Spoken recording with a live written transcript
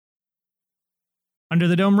Under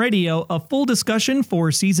the Dome Radio, a full discussion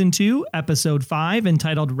for Season 2, Episode 5,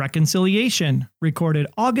 entitled Reconciliation, recorded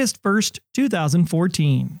August 1st,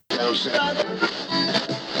 2014.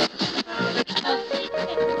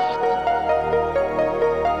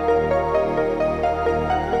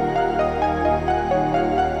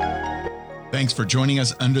 Thanks for joining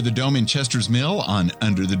us Under the Dome in Chester's Mill on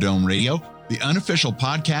Under the Dome Radio, the unofficial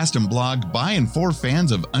podcast and blog by and for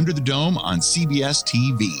fans of Under the Dome on CBS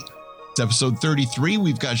TV. It's episode 33.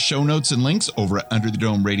 We've got show notes and links over at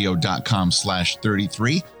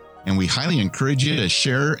underthedomeradio.com/33. And we highly encourage you to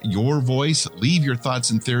share your voice, leave your thoughts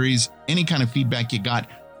and theories, any kind of feedback you got,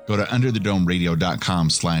 go to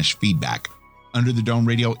underthedomeradio.com/feedback. Under the Dome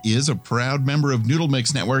Radio is a proud member of Noodle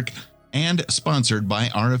Mix Network and sponsored by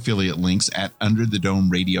our affiliate links at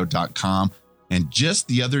underthedomeradio.com. And just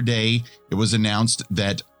the other day, it was announced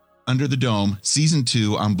that Under the Dome Season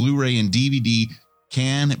 2 on Blu-ray and DVD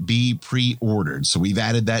can be pre-ordered. So we've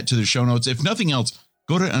added that to the show notes. If nothing else,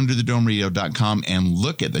 go to underthedomeradio.com and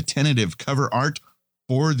look at the tentative cover art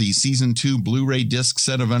for the Season 2 Blu-ray disc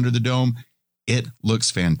set of Under the Dome. It looks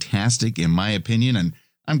fantastic, in my opinion, and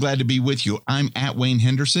I'm glad to be with you. I'm at Wayne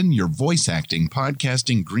Henderson, your voice acting,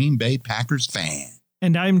 podcasting Green Bay Packers fan.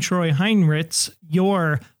 And I'm Troy Heinrichs,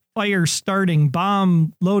 your fire starting,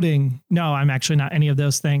 bomb loading. No, I'm actually not any of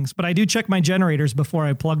those things, but I do check my generators before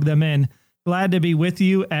I plug them in. Glad to be with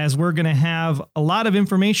you as we're going to have a lot of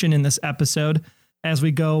information in this episode as we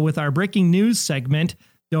go with our breaking news segment,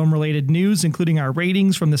 Dome-related news, including our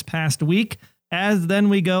ratings from this past week, as then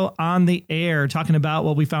we go on the air talking about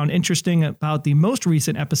what we found interesting about the most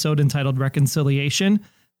recent episode entitled Reconciliation.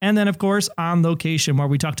 And then, of course, On Location, where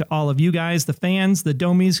we talk to all of you guys, the fans, the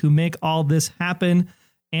Domies who make all this happen.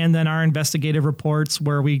 And then our investigative reports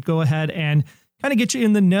where we go ahead and kind of get you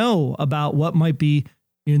in the know about what might be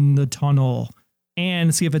in the tunnel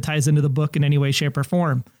and see if it ties into the book in any way, shape, or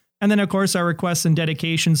form. And then, of course, our requests and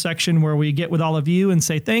dedication section where we get with all of you and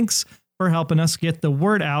say thanks for helping us get the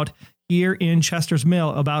word out here in Chester's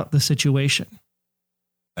Mill about the situation.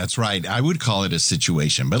 That's right. I would call it a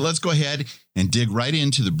situation, but let's go ahead and dig right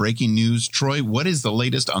into the breaking news. Troy, what is the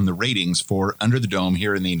latest on the ratings for Under the Dome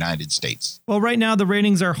here in the United States? Well, right now the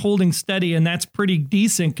ratings are holding steady, and that's pretty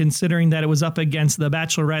decent considering that it was up against The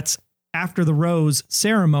Bachelorette's After the Rose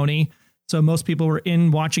ceremony. So most people were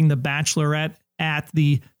in watching The Bachelorette at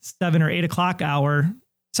the 7 or 8 o'clock hour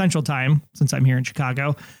Central Time, since I'm here in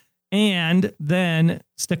Chicago, and then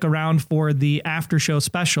stick around for the after show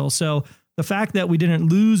special. So the fact that we didn't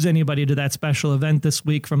lose anybody to that special event this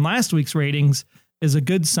week from last week's ratings is a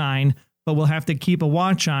good sign, but we'll have to keep a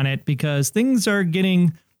watch on it because things are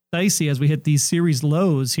getting dicey as we hit these series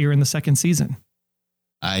lows here in the second season.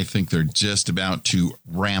 I think they're just about to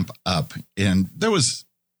ramp up, and there was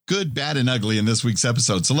good, bad, and ugly in this week's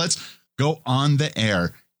episode. So let's go on the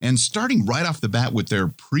air, and starting right off the bat with their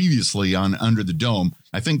previously on Under the Dome.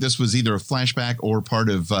 I think this was either a flashback or part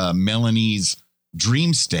of Melanie's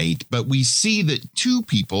dream state, but we see that two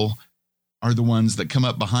people are the ones that come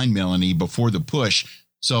up behind Melanie before the push.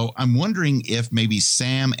 So I'm wondering if maybe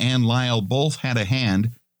Sam and Lyle both had a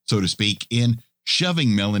hand, so to speak, in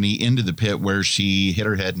shoving Melanie into the pit where she hit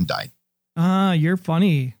her head and died. You're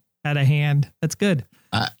funny. Had a hand. That's good.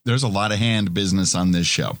 There's a lot of hand business on this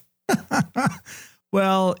show.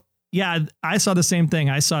 Well, yeah, I saw the same thing.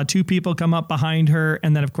 I saw two people come up behind her.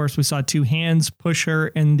 And then, of course, we saw two hands push her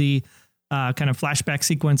in the kind of flashback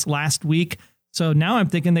sequence last week. So now I'm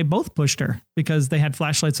thinking they both pushed her because they had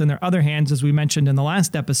flashlights in their other hands, as we mentioned in the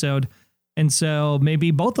last episode. And so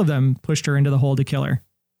maybe both of them pushed her into the hole to kill her.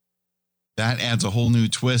 That adds a whole new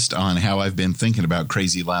twist on how I've been thinking about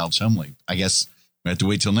Crazy Lyle Chumley. I guess we have to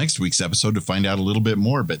wait till next week's episode to find out a little bit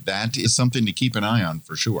more, but that is something to keep an eye on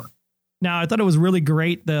for sure. Now, I thought it was really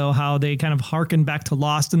great, though, how they kind of harkened back to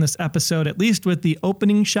Lost in this episode, at least with the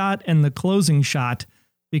opening shot and the closing shot,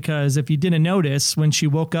 because if you didn't notice, when she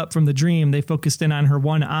woke up from the dream, they focused in on her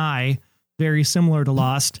one eye, very similar to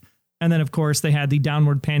Lost. And then, of course, they had the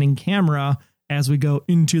downward panning camera as we go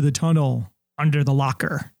into the tunnel under the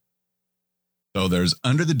locker. So there's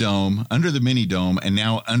Under the Dome, Under the Mini Dome, and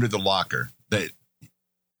now Under the Locker. That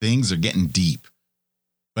things are getting deep.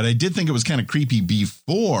 But I did think it was kind of creepy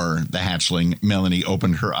before the hatchling Melanie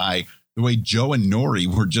opened her eye, the way Joe and Nori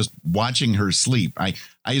were just watching her sleep. I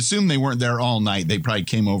assume they weren't there all night. They probably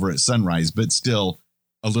came over at sunrise, but still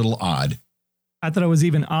a little odd. I thought it was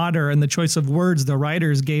even odder in the choice of words the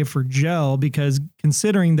writers gave for Joe, because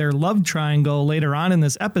considering their love triangle later on in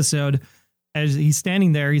this episode, as he's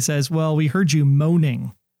standing there, he says, well, we heard you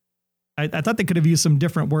moaning. I thought they could have used some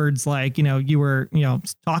different words like, you were,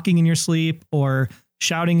 talking in your sleep or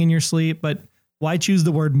shouting in your sleep, but why choose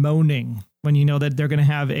the word moaning? when you know that they're going to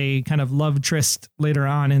have a kind of love tryst later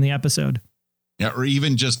on in the episode. Yeah, or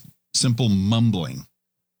even just simple mumbling.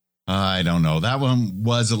 I don't know. That one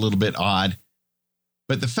was a little bit odd.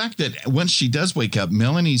 But the fact that once she does wake up,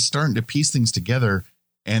 Melanie's starting to piece things together.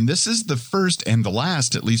 And this is the first and the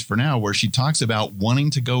last, at least for now, where she talks about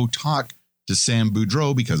wanting to go talk to Sam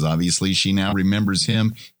Boudreau, because obviously she now remembers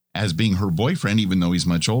him as being her boyfriend, even though he's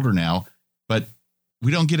much older now. But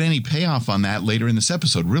we don't get any payoff on that later in this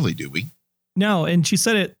episode, really, do we? No, and she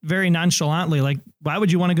said it very nonchalantly, like, why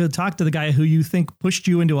would you want to go talk to the guy who you think pushed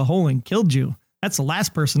you into a hole and killed you? That's the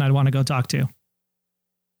last person I'd want to go talk to.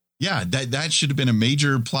 Yeah, that should have been a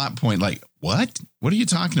major plot point. Like, what? What are you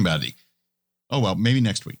talking about? Oh, well, maybe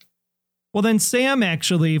next week. Well, then Sam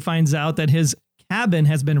actually finds out that his cabin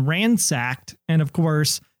has been ransacked. And of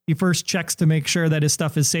course, he first checks to make sure that his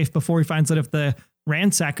stuff is safe before he finds out if the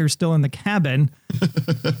ransacker's still in the cabin.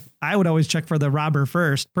 I would always check for the robber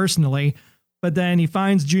first, personally. But then he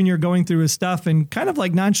finds Junior going through his stuff and kind of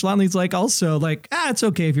like nonchalantly, he's like, also like, it's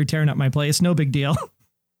okay if you're tearing up my place. No big deal.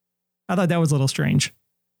 I thought that was a little strange.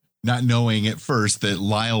 Not knowing at first that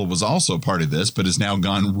Lyle was also part of this, but has now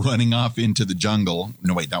gone running off into the jungle.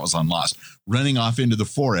 No, wait, that was on Lost. Running off into the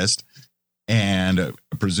forest and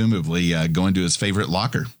presumably going to his favorite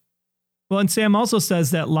locker. Well, and Sam also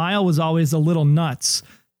says that Lyle was always a little nuts.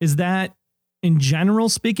 Is that in general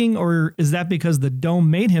speaking, or is that because the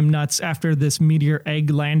dome made him nuts after this meteor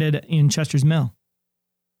egg landed in Chester's Mill?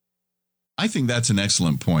 I think that's an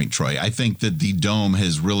excellent point, Troy. I think that the dome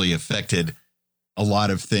has really affected a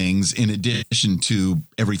lot of things, in addition to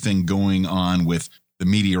everything going on with the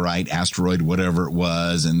meteorite, asteroid, whatever it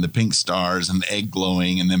was, and the pink stars and the egg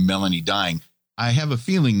glowing and then Melanie dying. I have a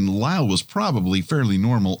feeling Lyle was probably fairly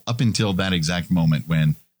normal up until that exact moment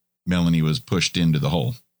when Melanie was pushed into the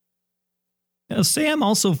hole. Now, Sam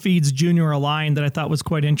also feeds Junior a line that I thought was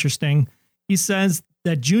quite interesting. He says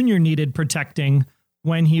that Junior needed protecting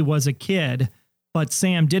when he was a kid, but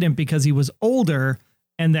Sam didn't because he was older,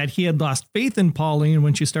 and that he had lost faith in Pauline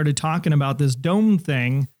when she started talking about this dome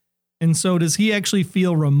thing. And so does he actually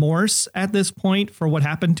feel remorse at this point for what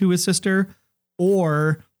happened to his sister?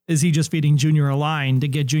 Or is he just feeding Junior a line to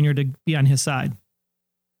get Junior to be on his side?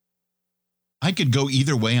 I could go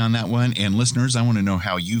either way on that one. And listeners, I want to know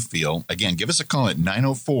how you feel. Again, give us a call at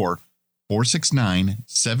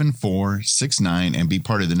 904-469-7469 and be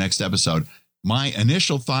part of the next episode. My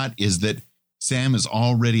initial thought is that Sam is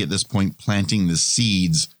already at this point planting the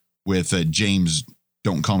seeds with James,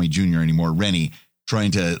 don't call me Junior anymore, Rennie,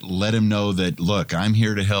 trying to let him know that, look, I'm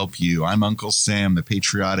here to help you. I'm Uncle Sam, the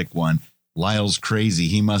patriotic one. Lyle's crazy.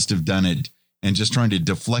 He must have done it. And just trying to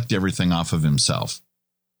deflect everything off of himself.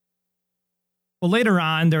 Well, later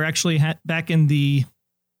on, they're actually back in the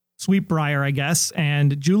Sweetbriar, I guess,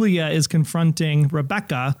 and Julia is confronting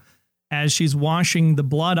Rebecca as she's washing the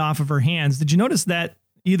blood off of her hands. Did you notice that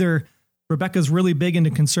either Rebecca's really big into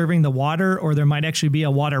conserving the water, or there might actually be a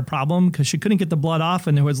water problem because she couldn't get the blood off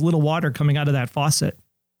and there was little water coming out of that faucet?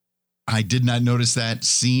 I did not notice that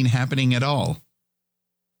scene happening at all.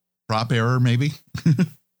 Prop error, maybe?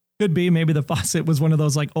 Could be. Maybe the faucet was one of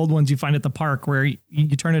those like old ones you find at the park where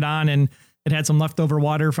you turn it on and it had some leftover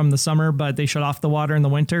water from the summer, but they shut off the water in the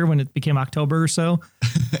winter when it became October or so.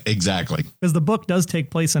 Exactly. Because the book does take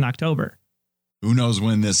place in October. Who knows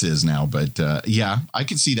when this is now, but yeah, I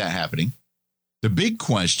could see that happening. The big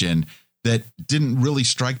question that didn't really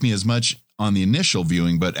strike me as much on the initial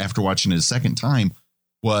viewing, but after watching it a second time,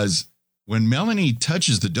 was when Melanie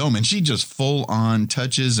touches the dome and she just full on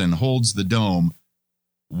touches and holds the dome.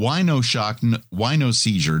 Why no shock? Why no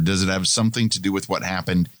seizure? Does it have something to do with what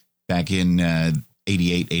happened back in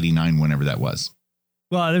 88, 89, whenever that was?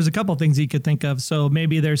 Well, there's a couple things you could think of. So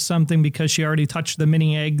maybe there's something because she already touched the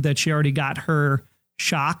mini egg that she already got her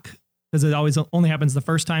shock, because it always only happens the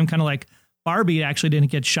first time. Kind of like Barbie actually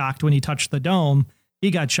didn't get shocked when he touched the dome. He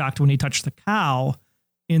got shocked when he touched the cow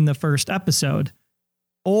in the first episode.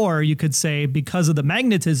 Or you could say because of the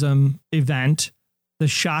magnetism event, the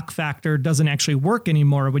shock factor doesn't actually work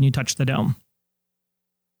anymore when you touch the dome.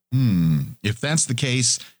 If that's the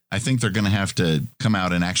case, I think they're going to have to come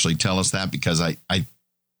out and actually tell us that, because I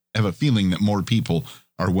have a feeling that more people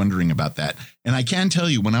are wondering about that. And I can tell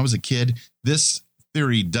you, when I was a kid, this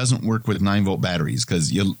theory doesn't work with 9-volt batteries,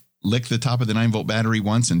 because you lick the top of the 9-volt battery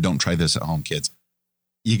once, and don't try this at home, kids.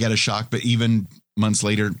 You get a shock, but even months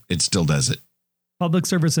later, it still does it. Public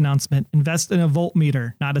service announcement: invest in a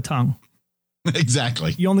voltmeter, not a tongue.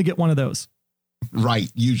 Exactly. You only get one of those.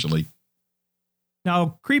 Right. Usually.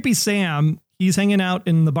 Now, Creepy Sam, he's hanging out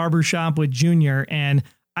in the barber shop with Junior, and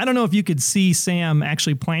I don't know if you could see Sam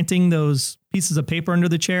actually planting those pieces of paper under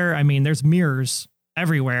the chair. I mean, there's mirrors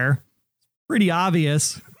everywhere. pretty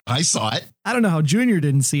obvious. I saw it. I don't know how Junior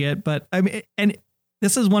didn't see it, but I mean, and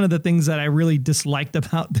this is one of the things that I really disliked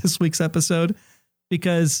about this week's episode,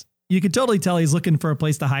 because you could totally tell he's looking for a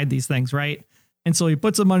place to hide these things, right? And so he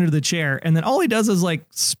puts them under the chair, and then all he does is like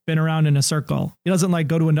spin around in a circle. He doesn't like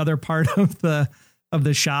go to another part of the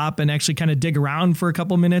shop and actually kind of dig around for a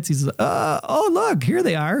couple minutes. He's oh, look, here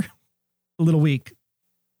they are. A little weak.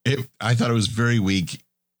 I thought it was very weak.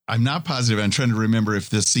 I'm not positive. I'm trying to remember if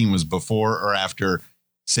this scene was before or after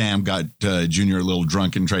Sam got Junior a little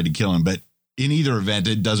drunk and tried to kill him. But in either event,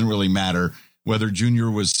 it doesn't really matter whether Junior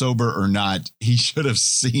was sober or not. He should have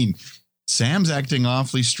seen Sam's acting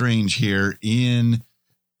awfully strange here in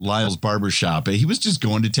Lyle's barbershop. He was just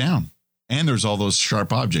going to town, and there's all those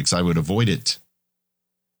sharp objects. I would avoid it.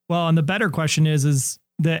 Well, and the better question is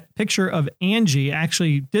the picture of Angie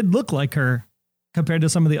actually did look like her compared to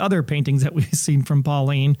some of the other paintings that we've seen from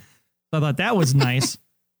Pauline. So I thought that was nice.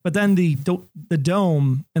 But then the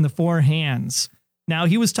dome and the four hands. Now,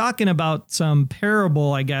 he was talking about some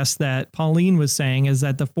parable, I guess, that Pauline was saying, is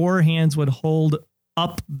that the four hands would hold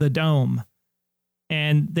up the dome.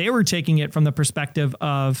 And they were taking it from the perspective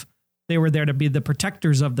of they were there to be the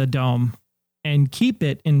protectors of the dome and keep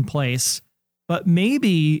it in place. But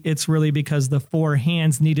maybe it's really because the four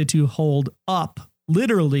hands needed to hold up,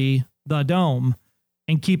 literally, the dome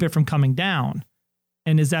and keep it from coming down.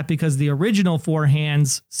 And is that because the original four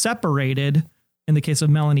hands separated in the case of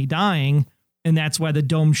Melanie dying, and that's why the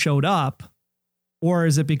dome showed up? Or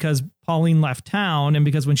is it because Pauline left town, and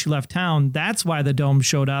because when she left town, that's why the dome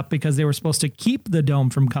showed up, because they were supposed to keep the dome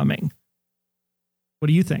from coming? What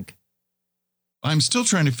do you think? I'm still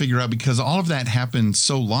trying to figure out, because all of that happened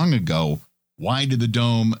so long ago. Why did the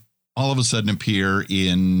dome all of a sudden appear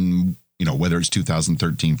in, whether it's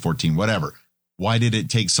 2013, 14, whatever? Why did it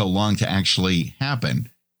take so long to actually happen?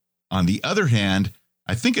 On the other hand,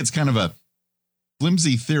 I think it's kind of a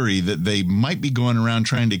flimsy theory that they might be going around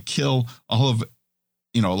trying to kill all of,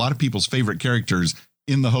 a lot of people's favorite characters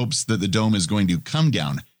in the hopes that the dome is going to come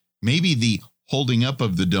down. Maybe the holding up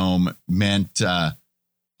of the dome meant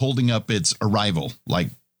holding up its arrival, like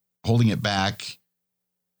holding it back,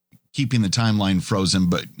 keeping the timeline frozen,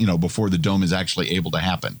 but, before the dome is actually able to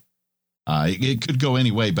happen. It could go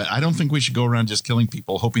any way, but I don't think we should go around just killing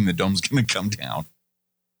people hoping the dome's going to come down.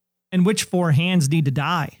 And which four hands need to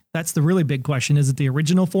die? That's the really big question. Is it the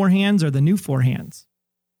original four hands or the new four hands?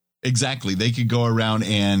 Exactly. They could go around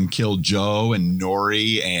and kill Joe and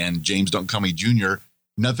Nori and James Don't Call Me Jr.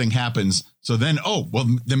 Nothing happens. So then,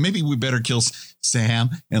 then maybe we better kill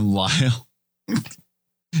Sam and Lyle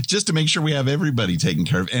just to make sure we have everybody taken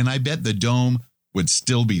care of. And I bet the dome would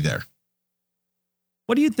still be there.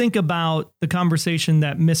 What do you think about the conversation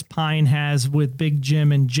that Miss Pine has with Big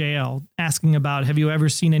Jim in jail, asking about, have you ever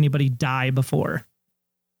seen anybody die before?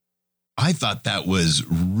 I thought that was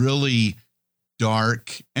really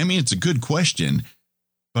dark. I mean, it's a good question,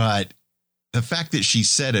 but the fact that she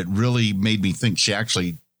said it really made me think she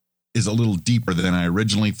actually is a little deeper than I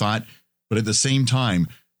originally thought. But at the same time,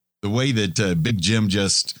 the way that Big Jim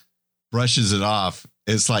just brushes it off,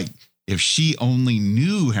 it's like, if she only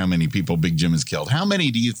knew how many people Big Jim has killed, how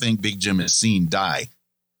many do you think Big Jim has seen die?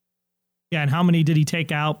 Yeah, and how many did he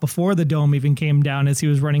take out before the dome even came down as he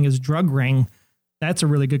was running his drug ring? That's a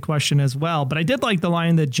really good question as well. But I did like the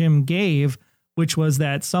line that Jim gave, which was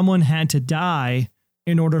that someone had to die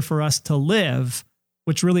in order for us to live,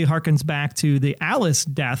 which really harkens back to the Alice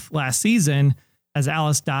death last season, as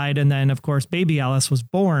Alice died, and then, of course, baby Alice was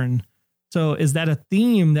born. So is that a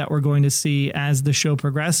theme that we're going to see as the show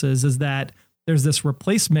progresses, is that there's this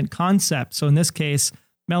replacement concept? So in this case,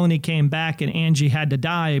 Melanie came back and Angie had to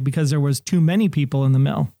die because there was too many people in the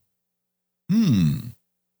mill.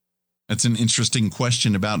 That's an interesting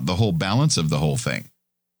question about the whole balance of the whole thing.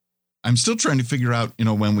 I'm still trying to figure out,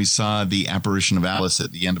 when we saw the apparition of Alice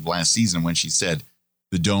at the end of last season, when she said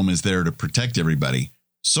the dome is there to protect everybody.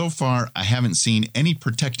 So far, I haven't seen any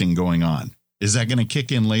protecting going on. Is that going to kick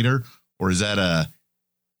in later? Or is that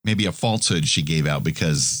maybe a falsehood she gave out?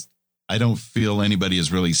 Because I don't feel anybody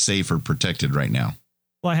is really safe or protected right now.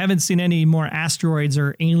 Well, I haven't seen any more asteroids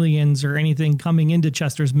or aliens or anything coming into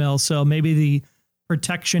Chester's Mill. So maybe the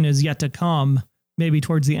protection is yet to come, maybe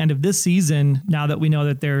towards the end of this season, now that we know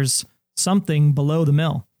that there's something below the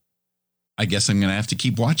mill. I guess I'm going to have to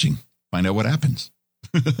keep watching, find out what happens.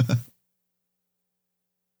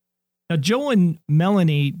 Now, Joe and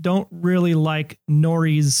Melanie don't really like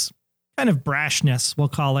Nori's kind of brashness, we'll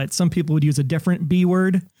call it. Some people would use a different B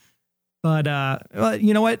word, but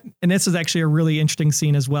you know what? And this is actually a really interesting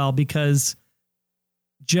scene as well, because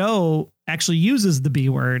Joe actually uses the B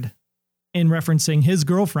word in referencing his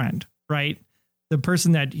girlfriend, right? the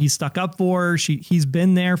person that he stuck up for. He's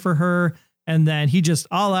been there for her. And then he just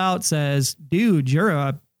all out says, dude, you're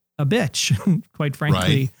a bitch, quite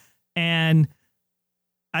frankly. Right. And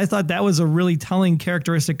I thought that was a really telling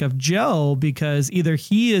characteristic of Joe, because either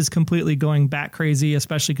he is completely going bat crazy,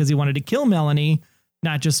 especially because he wanted to kill Melanie,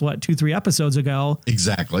 not just 2-3 episodes ago.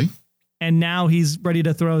 Exactly. And now he's ready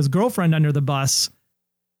to throw his girlfriend under the bus.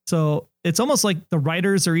 So it's almost like the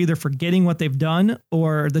writers are either forgetting what they've done,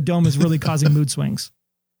 or the Dome is really causing mood swings.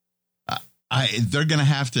 They're going to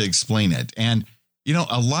have to explain it. And,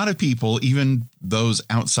 a lot of people, even those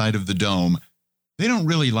outside of the Dome, they don't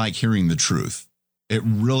really like hearing the truth. It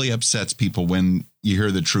really upsets people when you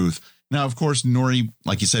hear the truth. Now, of course, Nori,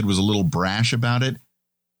 like you said, was a little brash about it.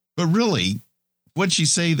 But really, what'd she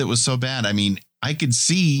say that was so bad? I mean, I could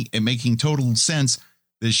see it making total sense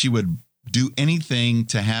that she would do anything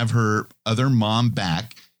to have her other mom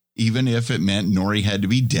back, even if it meant Nori had to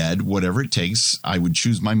be dead, whatever it takes. I would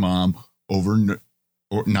choose my mom over,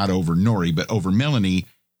 or not over Nori, but over Melanie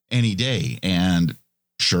any day. And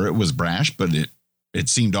sure, it was brash, but it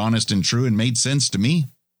seemed honest and true and made sense to me.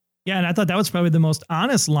 Yeah. And I thought that was probably the most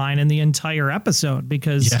honest line in the entire episode,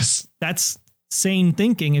 because yes, that's sane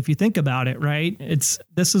thinking. If you think about it, right?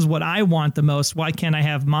 This is what I want the most. Why can't I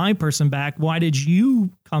have my person back? Why did you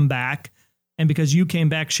come back? And because you came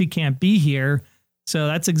back, she can't be here. So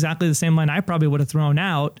that's exactly the same line I probably would have thrown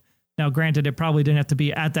out. Now, granted, it probably didn't have to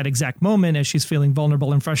be at that exact moment, as she's feeling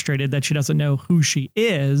vulnerable and frustrated that she doesn't know who she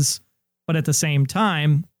is. But at the same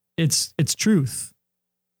time, it's truth.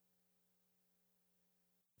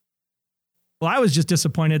 Well, I was just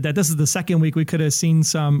disappointed that this is the second week we could have seen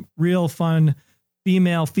some real fun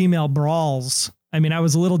female brawls. I mean, I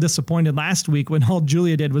was a little disappointed last week when all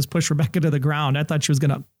Julia did was push Rebecca to the ground. I thought she was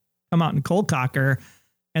going to come out and cold cock her.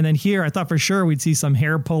 And then here, I thought for sure we'd see some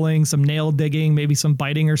hair pulling, some nail digging, maybe some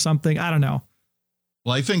biting or something. I don't know.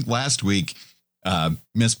 Well, I think last week,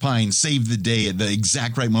 Miss Pine saved the day at the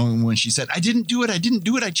exact right moment when she said, I didn't do it.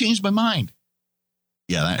 I changed my mind.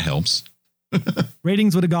 Yeah, that helps.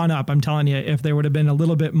 Ratings would have gone up, I'm telling you, if there would have been a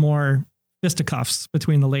little bit more fisticuffs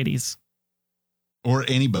between the ladies. Or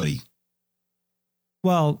anybody.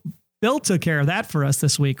 Well, Bill took care of that for us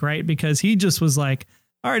this week, right? Because he just was like,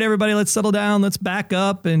 all right, everybody, let's settle down. Let's back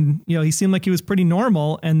up. And, he seemed like he was pretty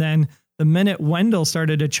normal. And then the minute Wendell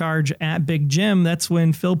started to charge at Big Jim, that's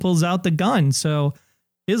when Phil pulls out the gun. So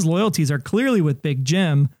his loyalties are clearly with Big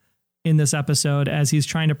Jim in this episode, as he's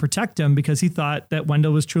trying to protect him, because he thought that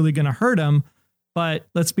Wendell was truly going to hurt him. But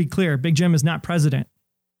let's be clear, Big Jim is not president,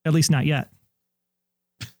 at least not yet.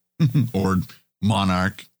 Or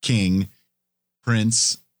monarch, king,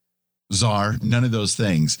 prince, czar, none of those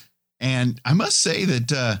things. And I must say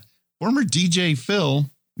that former DJ Phil,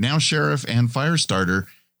 now sheriff and fire starter,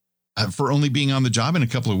 for only being on the job in a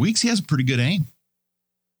couple of weeks, he has a pretty good aim.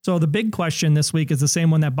 So the big question this week is the same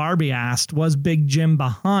one that Barbie asked. Was Big Jim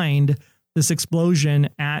behind this explosion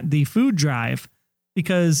at the food drive?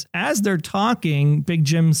 Because as they're talking, Big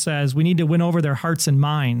Jim says, we need to win over their hearts and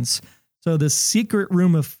minds. So the secret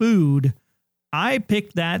room of food, I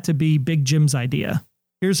picked that to be Big Jim's idea.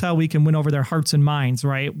 Here's how we can win over their hearts and minds,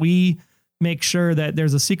 right? We make sure that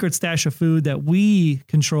there's a secret stash of food that we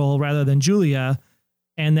control rather than Julia,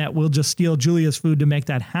 and that we'll just steal Julia's food to make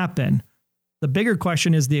that happen. The bigger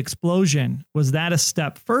question is the explosion. Was that a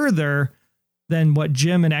step further than what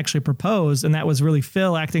Jim had actually proposed? And that was really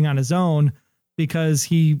Phil acting on his own because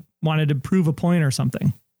he wanted to prove a point or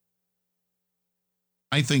something.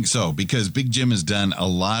 I think so, because Big Jim has done a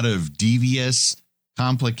lot of devious,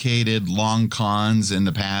 complicated, long cons in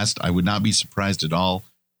the past. I would not be surprised at all.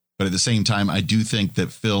 But at the same time, I do think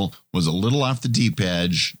that Phil was a little off the deep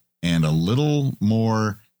edge and a little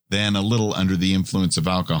more than a little under the influence of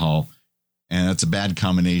alcohol. And that's a bad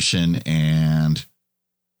combination. And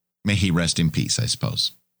may he rest in peace, I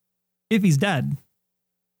suppose. If he's dead.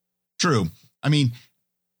 True. I mean,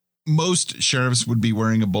 most sheriffs would be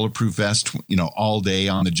wearing a bulletproof vest, all day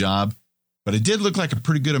on the job. But it did look like a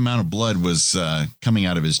pretty good amount of blood was coming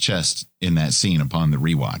out of his chest in that scene upon the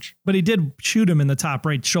rewatch. But he did shoot him in the top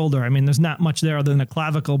right shoulder. I mean, there's not much there other than a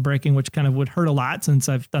clavicle breaking, which kind of would hurt a lot since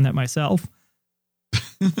I've done that myself.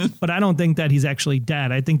 But I don't think that he's actually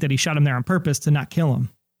dead. I think that he shot him there on purpose to not kill him.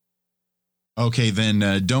 Okay,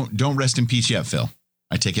 then don't rest in peace yet, Phil.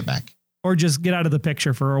 I take it back. Or just get out of the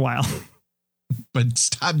picture for a while. But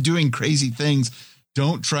stop doing crazy things.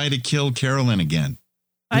 Don't try to kill Carolyn again.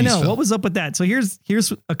 Please, I know. Phil. What was up with that? So here's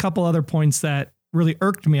a couple other points that really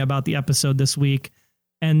irked me about the episode this week.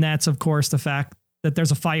 And that's, of course, the fact that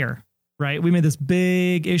there's a fire, right? We made this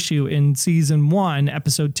big issue in season 1,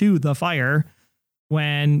 episode 2, The Fire,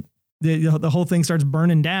 when the whole thing starts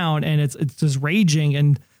burning down, and it's just raging,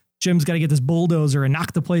 and Jim's got to get this bulldozer and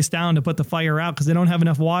knock the place down to put the fire out because they don't have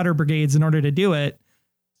enough water brigades in order to do it.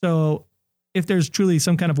 So if there's truly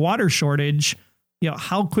some kind of water shortage,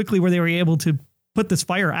 how quickly were they able to put this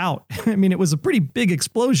fire out? I mean, it was a pretty big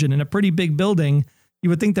explosion in a pretty big building. You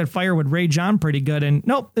would think that fire would rage on pretty good. And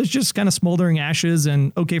nope, it's just kind of smoldering ashes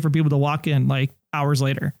and okay for people to walk in like hours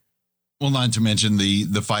later. Well, not to mention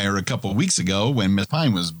the fire a couple of weeks ago when Miss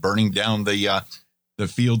Pine was burning down the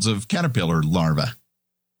fields of caterpillar larvae.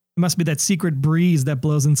 It must be that secret breeze that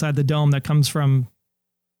blows inside the dome that comes from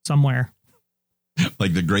somewhere.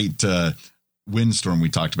 Like the great windstorm we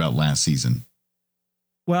talked about last season.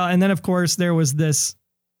 Well, and then, of course, there was this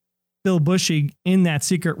Bill Bushy in that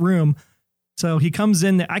secret room. So he comes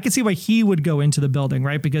in. I can see why he would go into the building,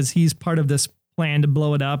 right? Because he's part of this plan to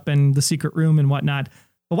blow it up and the secret room and whatnot.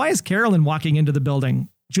 But why is Carolyn walking into the building?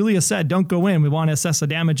 Julia said, don't go in. We want to assess the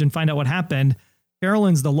damage and find out what happened.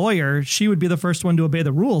 Carolyn's the lawyer. She would be the first one to obey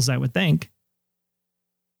the rules, I would think.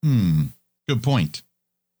 Good point.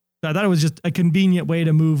 So I thought it was just a convenient way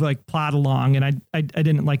to move like plot along. And I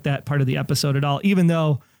didn't like that part of the episode at all, even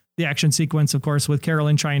though the action sequence, of course, with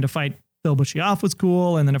Carolyn trying to fight Bill Bushy off was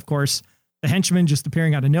cool. And then, of course, the henchman just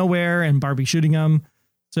appearing out of nowhere and Barbie shooting him.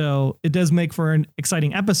 So it does make for an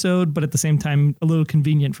exciting episode, but at the same time, a little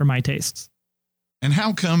convenient for my tastes. And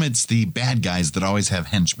how come it's the bad guys that always have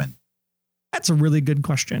henchmen? That's a really good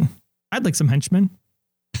question. I'd like some henchmen.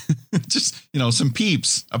 Just, some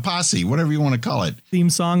peeps, a posse, whatever you want to call it. Theme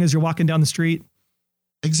song as you're walking down the street.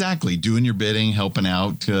 Exactly. Doing your bidding, helping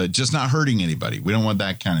out, just not hurting anybody. We don't want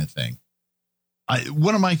that kind of thing.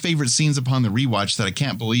 One of my favorite scenes upon the rewatch that I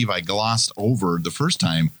can't believe I glossed over the first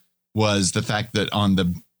time was the fact that on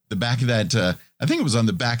the back of that, I think it was on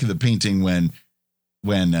the back of the painting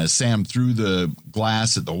when Sam threw the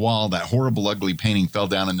glass at the wall, that horrible, ugly painting fell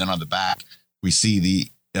down. And then on the back, we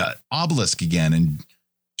see the obelisk again. And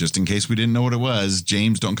just in case we didn't know what it was,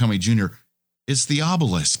 James Don't Call Me Junior, it's the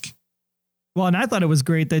obelisk. Well, and I thought it was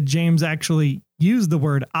great that James actually used the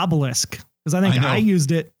word obelisk, because I think I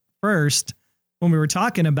used it first when we were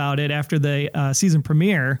talking about it after the season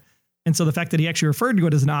premiere. And so the fact that he actually referred to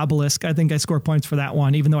it as an obelisk, I think I score points for that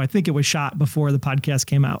one, even though I think it was shot before the podcast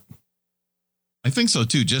came out. I think so,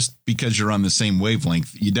 too. Just because you're on the same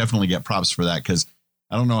wavelength, you definitely get props for that, because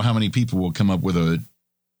I don't know how many people will come up with a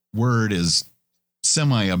word as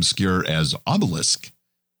semi-obscure as obelisk.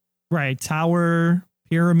 Right. Tower,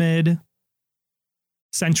 pyramid,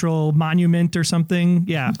 central monument or something.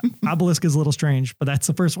 Yeah. Obelisk is a little strange, but that's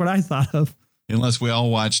the first word I thought of. Unless we all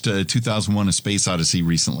watched 2001: A Space Odyssey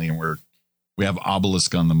recently and we have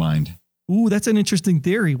obelisk on the mind. Ooh, that's an interesting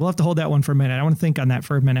theory. We'll have to hold that one for a minute. I want to think on that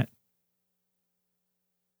for a minute.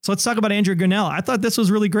 So let's talk about Andrea Grinnell. I thought this was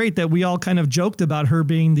really great that we all kind of joked about her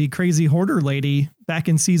being the crazy hoarder lady back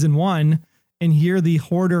in season 1. And here the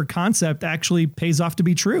hoarder concept actually pays off to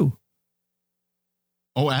be true.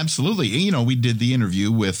 Oh, absolutely. We did the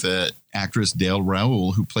interview with actress Dale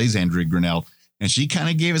Raoul, who plays Andrea Grinnell. And she kind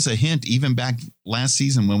of gave us a hint, even back last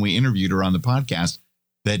season when we interviewed her on the podcast,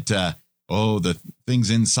 that, the things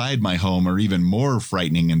inside my home are even more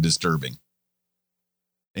frightening and disturbing.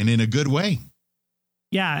 And in a good way.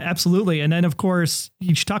 Yeah, absolutely. And then, of course,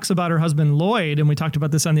 she talks about her husband, Lloyd, and we talked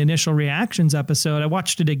about this on the initial reactions episode. I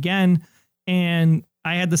watched it again, and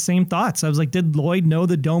I had the same thoughts. I was like, did Lloyd know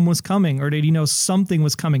the dome was coming, or did he know something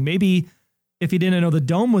was coming? Maybe if he didn't know the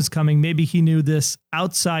dome was coming, maybe he knew this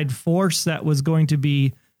outside force that was going to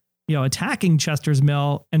be, attacking Chester's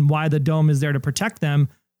Mill and why the dome is there to protect them.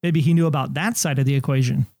 Maybe he knew about that side of the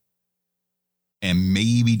equation. And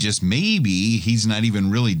maybe, just maybe, he's not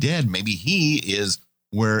even really dead. Maybe he is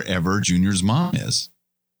wherever Junior's mom is.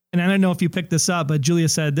 And I don't know if you picked this up, but Julia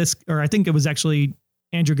said this, or I think it was actually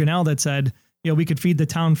Andrea Grinnell that said, we could feed the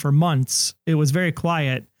town for months. It was very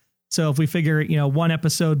quiet. So if we figure, one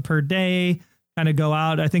episode per day, kind of go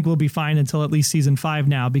out, I think we'll be fine until at least season 5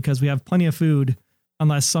 now, because we have plenty of food,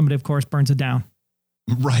 unless somebody, of course, burns it down.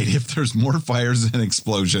 Right. If there's more fires and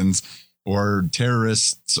explosions or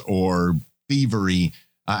terrorists or thievery,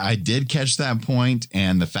 I did catch that point.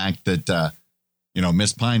 And the fact that,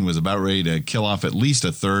 Miss Pine was about ready to kill off at least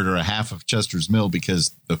a third or a half of Chester's Mill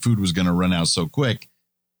because the food was going to run out so quick.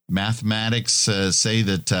 Mathematics say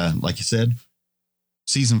that, like you said,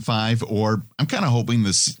 season 5, or I'm kind of hoping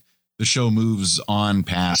the show moves on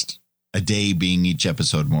past a day being each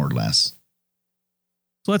episode, more or less.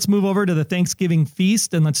 So let's move over to the Thanksgiving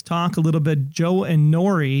feast and let's talk a little bit Joe and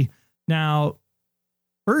Nori. Now,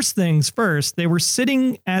 first things first, they were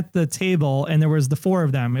sitting at the table and there was the 4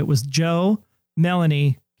 of them. It was Joe,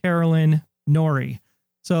 Melanie, Carolyn, Nori.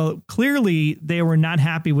 So clearly they were not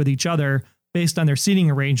happy with each other based on their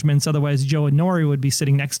seating arrangements. Otherwise, Joe and Nori would be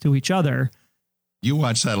sitting next to each other. You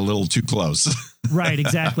watched that a little too close. Right,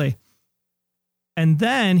 exactly. And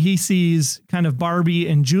then he sees kind of Barbie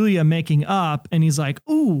and Julia making up, and he's like,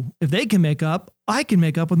 ooh, if they can make up, I can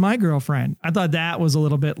make up with my girlfriend. I thought that was a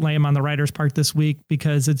little bit lame on the writer's part this week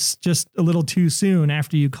because it's just a little too soon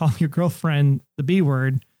after you call your girlfriend the B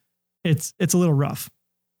word. It's a little rough.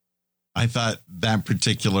 I thought that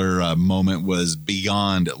particular moment was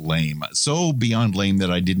beyond lame. So beyond lame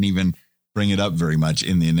that I didn't even bring it up very much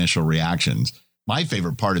in the initial reactions. My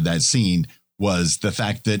favorite part of that scene was the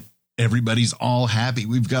fact that everybody's all happy.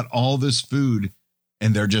 We've got all this food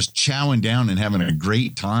and they're just chowing down and having a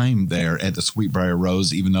great time there at the Sweetbriar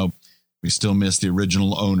Rose, even though we still miss the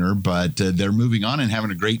original owner, but they're moving on and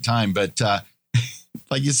having a great time. But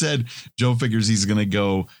like you said, Joe figures he's going to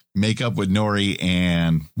go make up with Nori,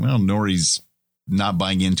 and well, Nori's not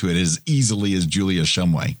buying into it as easily as Julia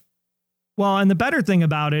Shumway. Well, and the better thing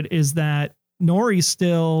about it is that Nori's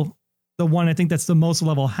still the one I think that's the most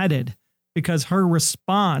level-headed because her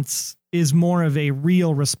response is more of a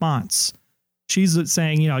real response. She's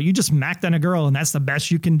saying, you just macked on a girl and that's the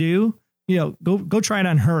best you can do. Go try it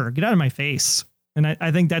on her. Get out of my face. And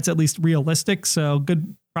I think that's at least realistic. So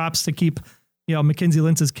good props to keep, Mackenzie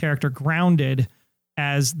Lintz's character grounded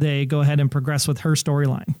as they go ahead and progress with her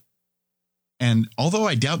storyline. And although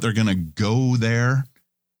I doubt they're going to go there,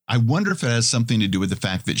 I wonder if it has something to do with the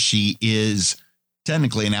fact that she is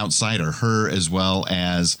technically an outsider, her as well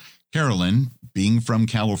as Carolyn. Being from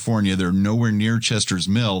California, they're nowhere near Chester's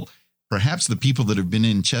Mill. Perhaps the people that have been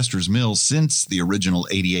in Chester's Mill since the original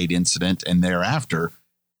 88 incident and thereafter,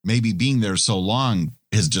 maybe being there so long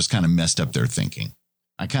has just kind of messed up their thinking.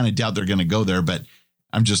 I kind of doubt they're going to go there, but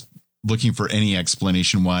I'm just looking for any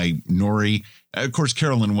explanation why Nori, of course,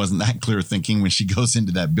 Carolyn wasn't that clear thinking when she goes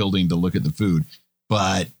into that building to look at the food.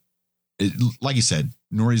 But like you said,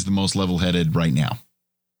 Nori's the most level-headed right now.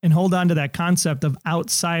 And hold on to that concept of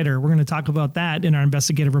outsider. We're going to talk about that in our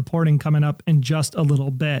investigative reporting coming up in just a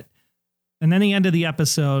little bit. And then the end of the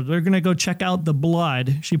episode, they're going to go check out the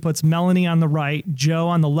blood. She puts Melanie on the right, Joe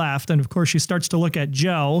on the left. And of course, she starts to look at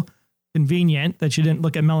Joe. Convenient that she didn't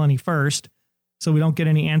look at Melanie first. So we don't get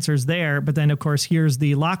any answers there. But then, of course, here's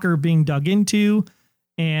the locker being dug into.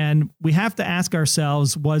 And we have to ask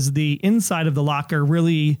ourselves, was the inside of the locker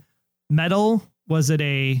really metal? Was it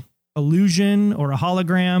a illusion or a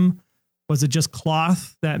hologram? Was it just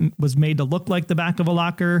cloth that was made to look like the back of a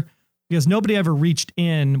locker? Because nobody ever reached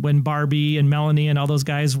in when Barbie and Melanie and all those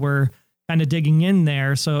guys were kind of digging in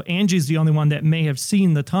there. So Angie's the only one that may have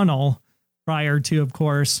seen the tunnel prior to, of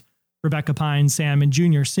course, Rebecca Pine, Sam, and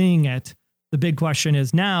Junior seeing it. The big question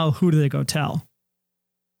is now, who do they go tell?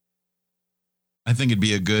 I think it'd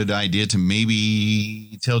be a good idea to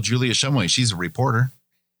maybe tell Julia Shumway. She's a reporter.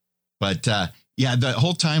 But yeah, the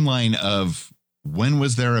whole timeline of when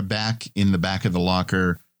was there a back in the back of the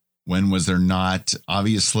locker? When was there not?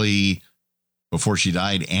 Obviously, before she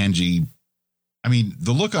died, Angie, I mean,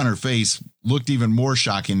 the look on her face looked even more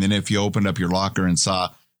shocking than if you opened up your locker and saw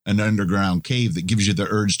an underground cave that gives you the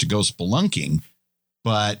urge to go spelunking.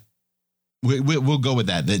 But we'll go with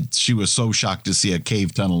that she was so shocked to see a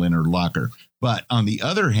cave tunnel in her locker. But on the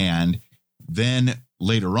other hand, then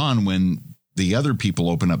later on, when the other people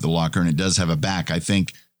open up the locker and it does have a back, I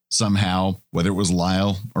think somehow, whether it was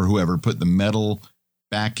Lyle or whoever, put the metal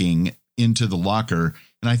backing into the locker.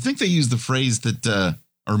 And I think they used the phrase that,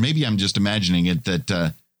 or maybe I'm just imagining it,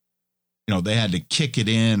 that, they had to kick it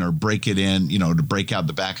in or break it in, to break out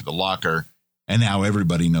the back of the locker. And now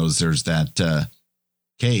everybody knows there's that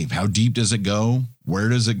cave. How deep does it go? Where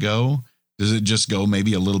does it go? Does it just go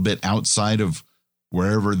maybe a little bit outside of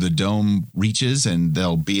wherever the dome reaches and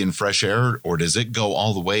they'll be in fresh air? Or does it go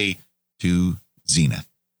all the way to Zenith?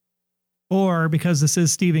 Or because this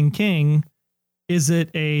is Stephen King, is it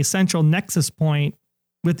a central nexus point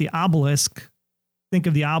with the obelisk? Think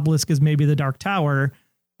of the obelisk as maybe the Dark Tower.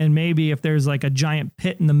 And maybe if there's like a giant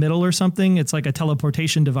pit in the middle or something, it's like a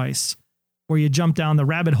teleportation device where you jump down the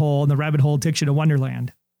rabbit hole and the rabbit hole takes you to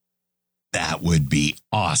Wonderland. That would be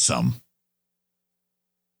awesome.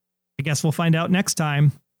 I guess we'll find out next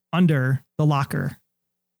time under the locker.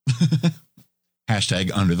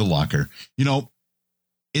 Hashtag under the locker.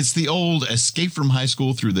 It's the old escape from high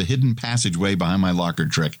school through the hidden passageway behind my locker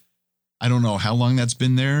trick. I don't know how long that's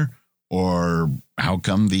been there or how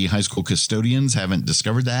come the high school custodians haven't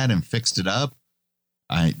discovered that and fixed it up.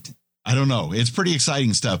 I don't know. It's pretty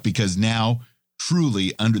exciting stuff because now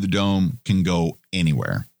truly Under the Dome can go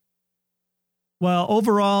anywhere. Well,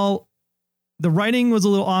 overall, the writing was a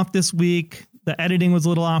little off this week. The editing was a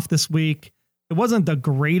little off this week. It wasn't the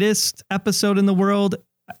greatest episode in the world,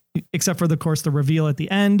 except for, of course, the reveal at the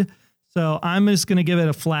end. So I'm just going to give it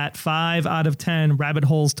a flat 5 out of 10 rabbit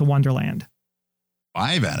holes to Wonderland.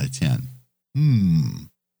 5 out of 10.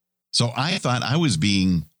 So I thought I was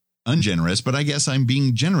being ungenerous, but I guess I'm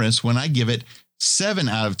being generous when I give it 7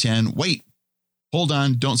 out of 10. Wait, hold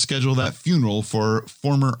on. Don't schedule that funeral for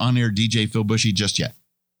former on-air DJ Phil Bushy just yet.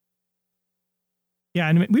 Yeah,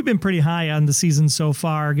 and we've been pretty high on the season so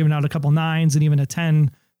far, giving out a couple 9s and even a 10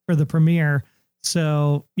 for the premiere.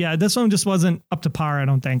 So yeah, this one just wasn't up to par, I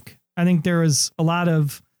don't think. I think there was a lot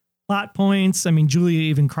of plot points. I mean, Julia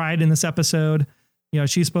even cried in this episode. You know,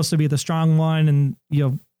 she's supposed to be the strong one and, you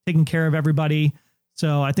know, taking care of everybody.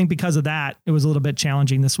 So I think because of that, it was a little bit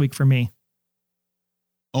challenging this week for me.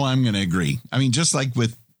 Oh, I'm going to agree. I mean, just like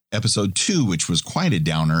with episode 2, which was quite a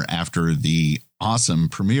downer after the awesome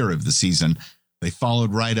premiere of the season, they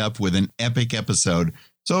followed right up with an epic episode.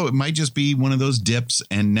 So it might just be one of those dips,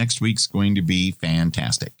 and next week's going to be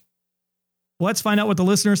fantastic. Let's find out what the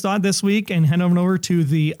listeners thought this week and head on over to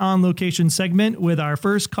the On Location segment with our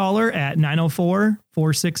first caller at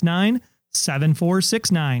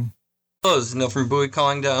 904-469-7469. Hello, this is Neil from Bowie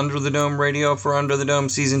calling to Under the Dome Radio for Under the Dome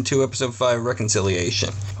Season 2, Episode 5,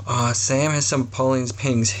 Reconciliation. Sam has some of Pauline's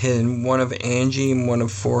paintings hidden, one of Angie and one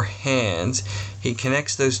of Four Hands. He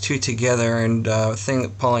connects those two together, and the thing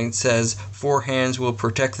that Pauline says, 4 hands will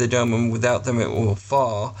protect the dome, and without them it will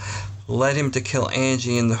fall, led him to kill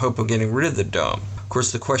Angie in the hope of getting rid of the dome. Of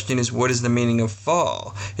course, the question is, what is the meaning of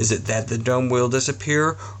fall? Is it that the dome will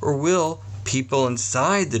disappear, or will people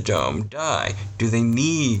inside the dome die? Do they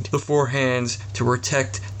need the 4 hands to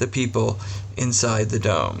protect the people inside the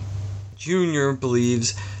dome? Junior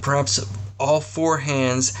believes perhaps all 4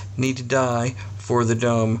 hands need to die for the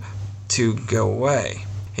dome to go away,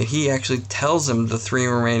 and he actually tells him the 3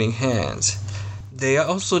 remaining hands. They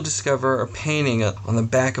also discover a painting on the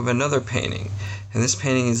back of another painting, and this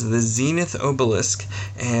painting is the Zenith Obelisk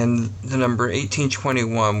and the number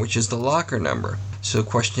 1821, which is the locker number. So the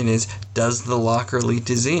question is, does the locker lead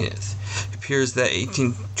to Zenith? It appears that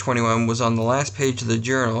 1821 was on the last page of the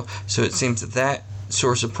journal, so it seems that that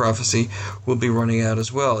source of prophecy will be running out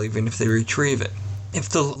as well, even if they retrieve it. If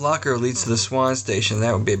the locker leads to the Swan Station,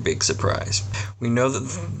 that would be a big surprise. We know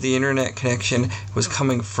that the internet connection was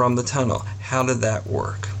coming from the tunnel. How did that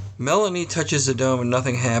work? Melanie touches the dome and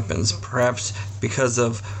nothing happens, perhaps because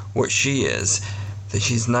of what she is, that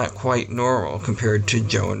she's not quite normal compared to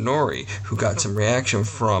Joe and Nori, who got some reaction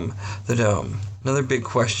from the dome. Another big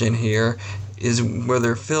question here is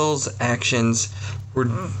whether Phil's actions were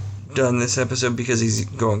done this episode because he's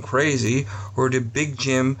going crazy, or did Big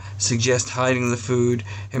Jim suggest hiding the food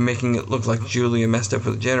and making it look like Julia messed up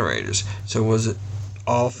with the generators? So was it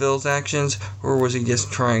all Phil's actions, or was he just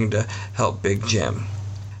trying to help Big Jim?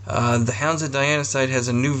 The Hounds of Diana site has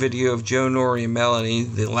a new video of Joe, Nori, and Melanie,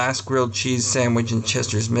 the last grilled cheese sandwich in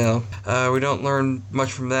Chester's Mill. We don't learn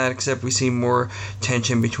much from that, except we see more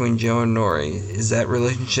tension between Joe and Nori. Is that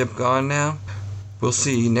relationship gone now? We'll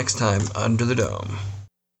see next time Under the Dome.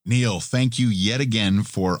 Neil, thank you yet again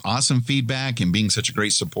for awesome feedback and being such a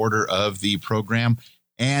great supporter of the program.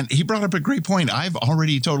 And he brought up a great point. I've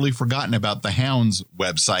already totally forgotten about the Hounds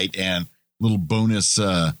website and little bonus,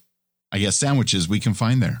 sandwiches we can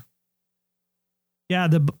find there. Yeah,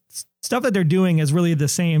 the stuff that they're doing is really the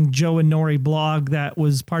same Joe and Nori blog that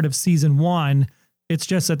was part of season 1. It's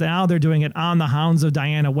just that now they're doing it on the Hounds of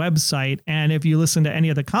Diana website. And if you listen to any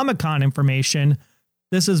of the Comic-Con information,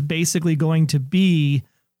 this is basically going to be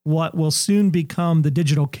what will soon become the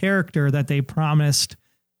digital character that they promised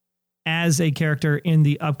as a character in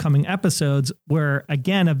the upcoming episodes, where,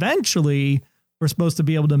 again, eventually we're supposed to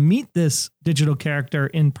be able to meet this digital character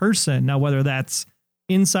in person. Now, whether that's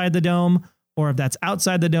inside the dome or if that's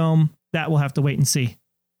outside the dome, that we'll have to wait and see.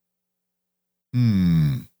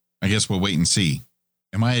 I guess we'll wait and see.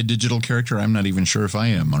 Am I a digital character? I'm not even sure if I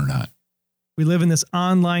am or not. We live in this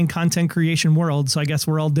online content creation world, so I guess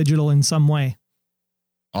we're all digital in some way.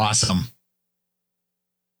 Awesome.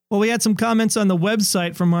 Well, we had some comments on the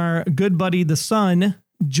website from our good buddy, The Sun.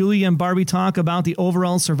 Julia and Barbie talk about the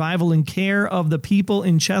overall survival and care of the people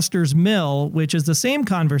in Chester's Mill, which is the same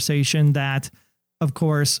conversation that, of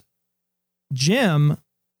course, Jim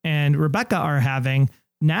and Rebecca are having.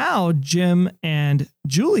 Now, Jim and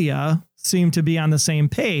Julia seem to be on the same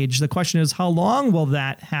page. The question is, how long will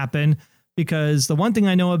that happen? Because the one thing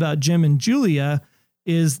I know about Jim and Julia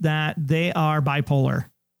is that they are bipolar.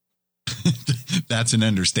 That's an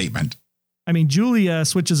understatement. I mean, Julia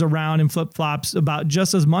switches around and flip-flops about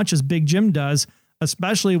just as much as Big Jim does,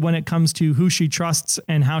 especially when it comes to who she trusts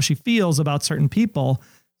and how she feels about certain people.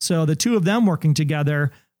 So the two of them working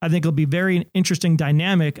together, I think it'll be very interesting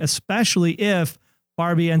dynamic, especially if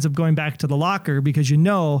Barbie ends up going back to the locker, because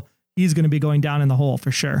he's going to be going down in the hole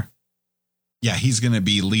for sure. Yeah, he's going to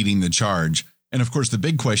be leading the charge. And of course, the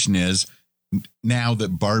big question is, now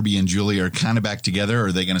that Barbie and Julie are kind of back together,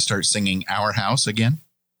 are they going to start singing Our House again?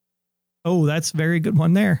 Oh, that's a very good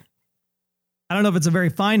one there. I don't know if it's a very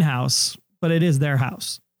fine house, but it is their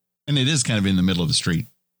house. And it is kind of in the middle of the street.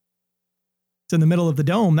 It's in the middle of the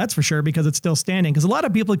dome, that's for sure, because it's still standing. Because a lot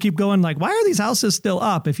of people keep going like, why are these houses still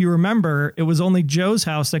up? If you remember, it was only Joe's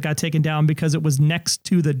house that got taken down because it was next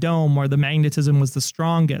to the dome where the magnetism was the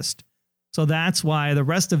strongest. So that's why the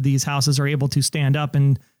rest of these houses are able to stand up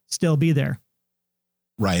and still be there.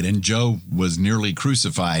 Right. And Joe was nearly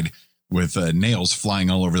crucified with nails flying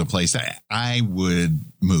all over the place. I would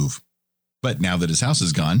move. But now that his house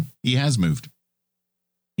is gone, he has moved.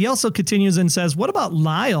 He also continues and says, what about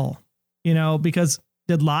Lyle? Because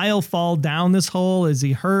did Lyle fall down this hole? Is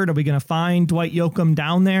he hurt? Are we going to find Dwight Yoakam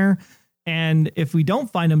down there? And if we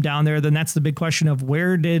don't find him down there, then that's the big question of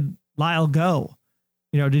where did Lyle go?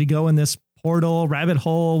 Did he go in this portal, rabbit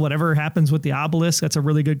hole, whatever happens with the obelisk? That's a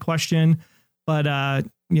really good question. But,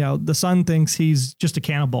 the Sun thinks he's just a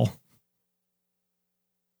cannibal.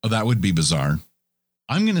 Oh, that would be bizarre.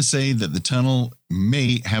 I'm going to say that the tunnel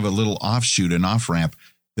may have a little offshoot, an off-ramp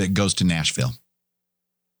that goes to Nashville.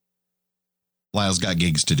 Lyle's got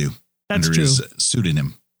gigs to do. That's under true. His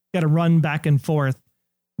pseudonym. Got to run back and forth.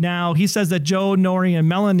 Now, he says that Joe, Nori, and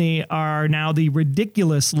Melanie are now the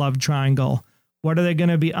ridiculous love triangle. What are they going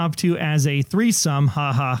to be up to as a threesome?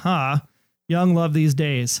 Ha, ha, ha. Young love these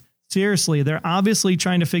days. Seriously, they're obviously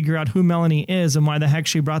trying to figure out who Melanie is and why the heck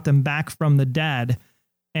she brought them back from the dead.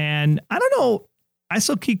 And I don't know. I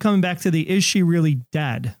still keep coming back to is she really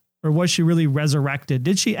dead? Or was she really resurrected?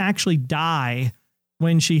 Did she actually die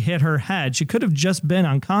when she hit her head? She could have just been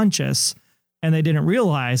unconscious, and they didn't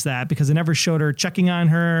realize that because they never showed her checking on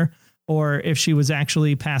her or if she was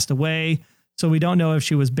actually passed away. So we don't know if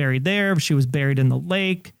she was buried there, if she was buried in the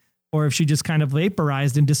lake, or if she just kind of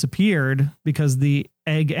vaporized and disappeared because the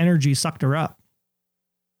egg energy sucked her up.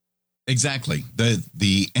 Exactly.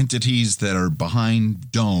 The entities that are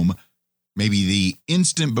behind Dome, maybe the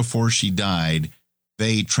instant before she died,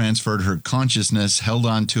 they transferred her consciousness, held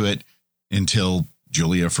on to it until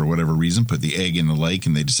Julia, for whatever reason, put the egg in the lake,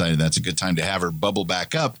 and they decided that's a good time to have her bubble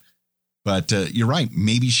back up. But you're right.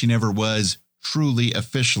 Maybe she never was truly,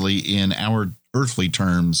 officially, in our earthly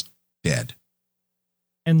terms, dead.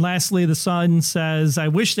 And lastly, the Sun says, I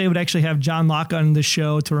wish they would actually have John Locke on the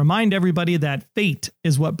show to remind everybody that fate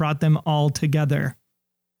is what brought them all together.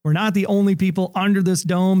 We're not the only people under this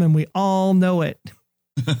dome, and we all know it.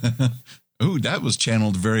 Ooh, that was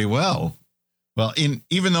channeled very well. Well,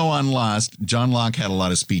 even though on Lost, John Locke had a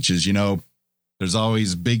lot of speeches, there's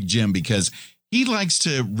always Big Jim because he likes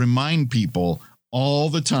to remind people all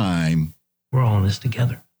the time. We're all in this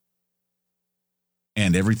together.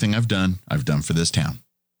 And everything I've done for this town.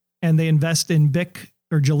 And they invest in Bic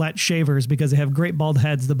or Gillette shavers because they have great bald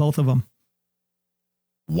heads, the both of them.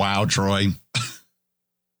 Wow, Troy.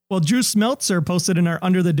 Well, Drew Smeltzer posted in our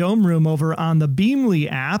Under the Dome room over on the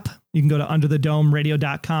Beamly app. You can go to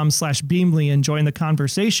underthedomeradio.com/Beamly and join the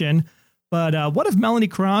conversation. But what if Melanie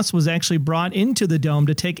Cross was actually brought into the dome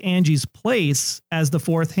to take Angie's place as the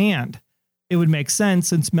fourth hand? It would make sense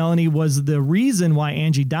since Melanie was the reason why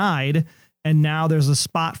Angie died. And now there's a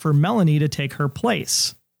spot for Melanie to take her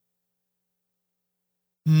place.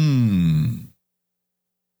 I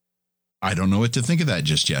don't know what to think of that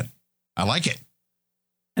just yet. I like it.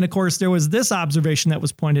 And of course, there was this observation that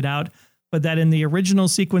was pointed out, but that in the original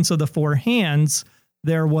sequence of the Four Hands,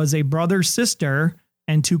 there was a brother, sister,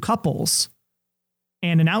 and two couples,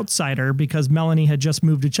 and an outsider because Melanie had just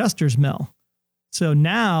moved to Chester's Mill. So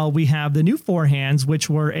now we have the new Four Hands, which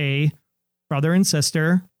were a brother and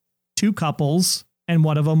sister, two couples, and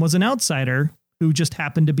one of them was an outsider who just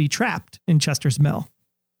happened to be trapped in Chester's Mill.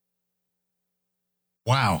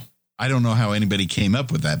 Wow. I don't know how anybody came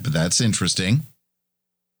up with that, but that's interesting.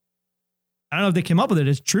 I don't know if they came up with it.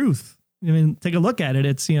 It's truth. I mean, take a look at it.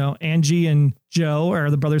 It's, Angie and Joe are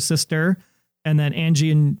the brother sister. And then Angie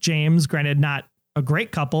and James, granted, not a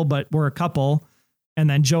great couple, but were a couple. And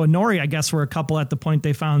then Joe and Nori, I guess, were a couple at the point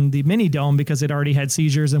they found the mini dome because they'd already had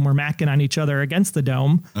seizures and were macking on each other against the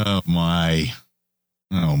dome. Oh, my.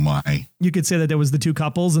 You could say that there was the two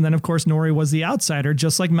couples. And then, of course, Nori was the outsider,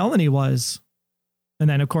 just like Melanie was. And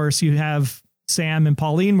then, of course, you have Sam and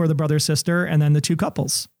Pauline were the brother sister and then the two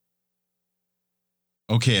couples.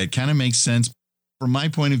 Okay, it kind of makes sense. From my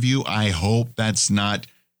point of view, I hope that's not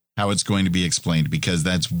how it's going to be explained because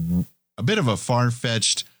that's a bit of a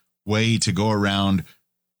far-fetched way to go around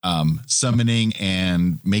summoning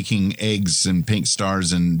and making eggs and pink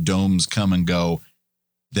stars and domes come and go,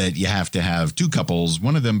 that you have to have two couples,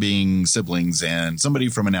 one of them being siblings and somebody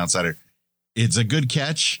from an outsider. It's a good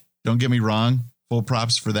catch. Don't get me wrong. Full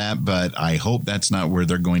props for that. But I hope that's not where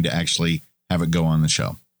they're going to actually have it go on the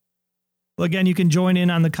show. Well, again, you can join in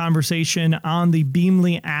on the conversation on the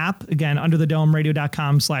Beamly app. Again,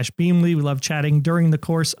 underthedomeradio.com/Beamly. We love chatting during the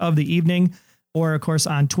course of the evening. Or, of course,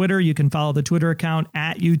 on Twitter, you can follow the Twitter account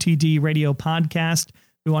at UTD Radio Podcast.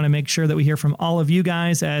 We want to make sure that we hear from all of you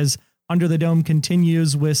guys as Under the Dome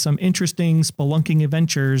continues with some interesting spelunking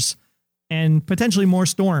adventures and potentially more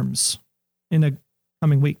storms in the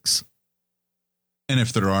coming weeks. And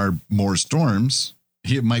if there are more storms,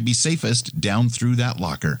 it might be safest down through that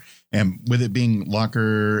locker. And with it being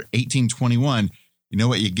locker 1821, you know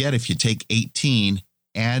what you get if you take 18,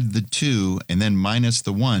 add the 2, and then minus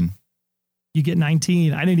the 1. You get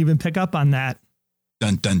 19. I didn't even pick up on that.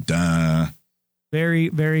 Dun, dun, dun. Very,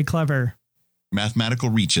 very clever. Mathematical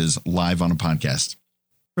reaches live on a podcast.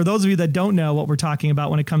 For those of you that don't know what we're talking about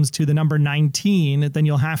when it comes to the number 19, then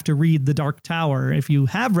you'll have to read The Dark Tower. If you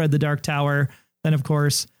have read The Dark Tower, then of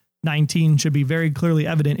course, 19 should be very clearly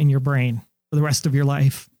evident in your brain for the rest of your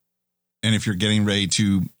life. And if you're getting ready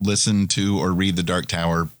to listen to or read The Dark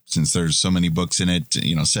Tower, since there's so many books in it,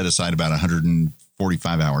 set aside about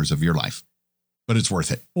 145 hours of your life. But it's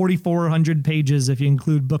worth it. 4,400 pages if you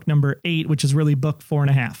include book number 8, which is really book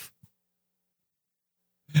 4.5.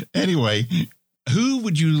 Anyway, who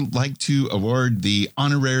would you like to award the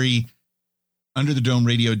honorary Under the Dome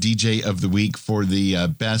Radio DJ of the Week for the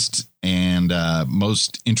best and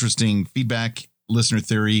most interesting feedback, listener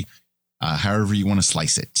theory, however you want to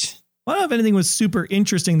slice it? I don't know if anything was super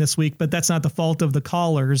interesting this week, but that's not the fault of the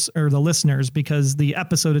callers or the listeners, because the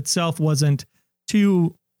episode itself wasn't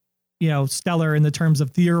too stellar in the terms of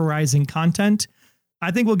theorizing content. I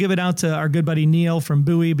think we'll give it out to our good buddy Neil from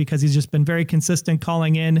Bowie, because he's just been very consistent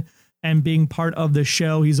calling in and being part of the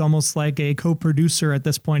show. He's almost like a co-producer at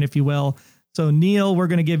this point, if you will. So Neil, we're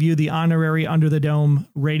going to give you the honorary Under the Dome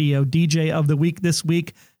Radio DJ of the Week this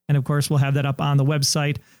week. And of course, we'll have that up on the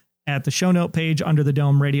website at the show note page,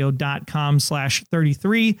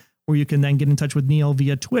 underthedomeradio.com/33, where you can then get in touch with Neil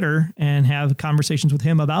via Twitter and have conversations with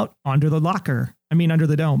him about Under the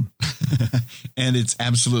Dome. And it's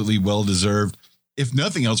absolutely well-deserved, if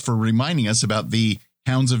nothing else, for reminding us about the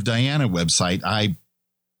Hounds of Diana website.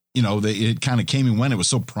 It kind of came and went. It was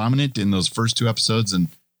so prominent in those first 2 episodes. And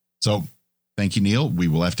so thank you, Neil. We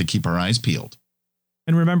will have to keep our eyes peeled.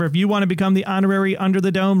 And remember, if you want to become the honorary Under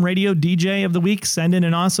the Dome Radio DJ of the Week, send in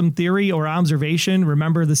an awesome theory or observation.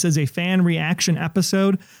 Remember, this is a fan reaction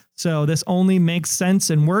episode, so this only makes sense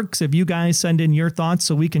and works if you guys send in your thoughts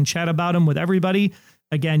so we can chat about them with everybody.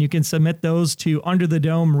 Again, you can submit those to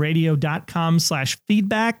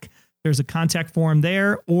underthedomeradio.com/feedback. There's a contact form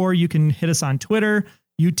there, or you can hit us on Twitter,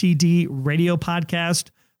 UTD Radio Podcast,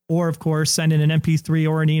 or of course, send in an MP3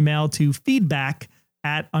 or an email to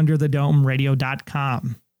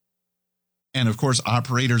feedback@underthedomeradio.com. And of course,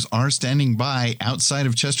 operators are standing by outside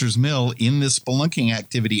of Chester's Mill in this spelunking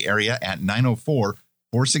activity area at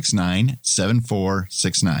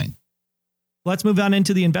 904-469-7469. Let's move on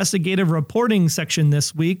into the investigative reporting section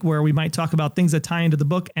this week, where we might talk about things that tie into the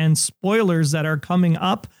book and spoilers that are coming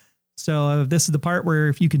up. So this is the part where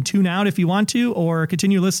if you can tune out if you want to, or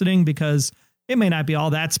continue listening, because it may not be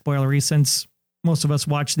all that spoilery since most of us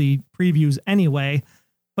watch the previews anyway.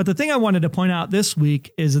 But the thing I wanted to point out this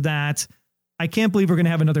week is that I can't believe we're going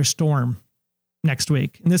to have another storm next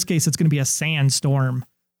week. In this case, it's going to be a sandstorm.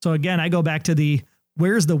 So again, I go back to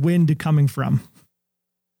where's the wind coming from?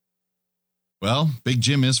 Well, Big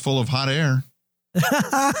Jim is full of hot air.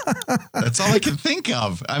 That's all I can think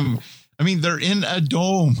of. They're in a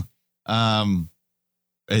dome. A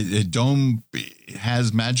dome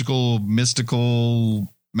has magical,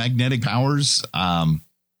 mystical, magnetic powers. I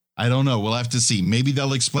don't know. We'll have to see. Maybe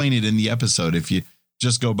they'll explain it in the episode. If you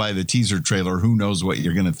just go by the teaser trailer, who knows what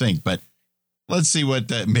you're going to think. But let's see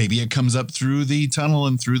maybe it comes up through the tunnel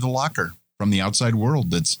and through the locker from the outside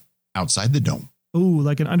world that's outside the dome. Ooh,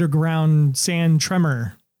 like an underground sand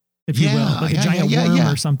tremor, if you will, like a giant worm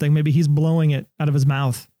or something. Maybe he's blowing it out of his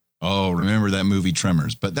mouth. Oh, remember that movie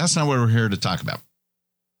Tremors, but that's not what we're here to talk about.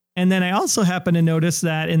 And then I also happen to notice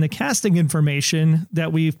that in the casting information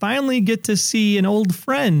that we finally get to see an old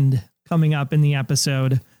friend coming up in the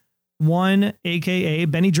episode. One, AKA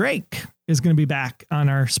Benny Drake, is going to be back on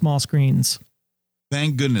our small screens.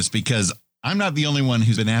 Thank goodness, because I'm not the only one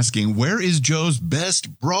who's been asking, where is Joe's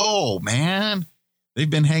best bro, man? They've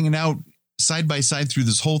been hanging out side by side through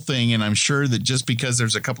this whole thing. And I'm sure that just because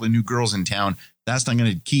there's a couple of new girls in town, that's not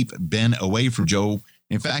going to keep Ben away from Joe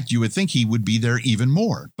In fact, you would think he would be there even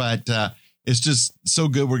more, but it's just so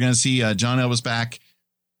good. We're going to see John Elvis back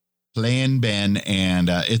playing Ben, and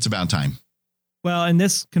it's about time. Well, and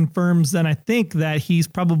this confirms then I think that he's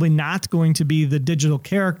probably not going to be the digital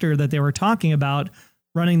character that they were talking about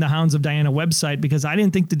running the Hounds of Diana website, because I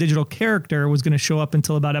didn't think the digital character was going to show up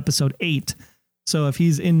until about episode 8. So if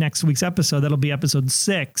he's in next week's episode, that'll be episode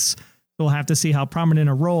 6. We'll have to see how prominent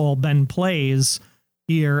a role Ben plays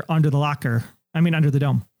here under the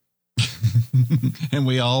dome. And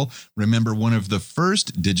we all remember one of the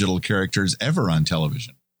first digital characters ever on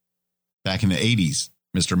television back in the 80s,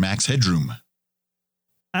 Mr. Max Headroom.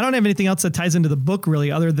 I don't have anything else that ties into the book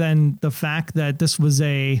really, other than the fact that this was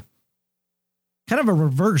a kind of a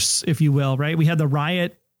reverse, if you will, right? We had the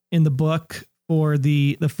riot in the book for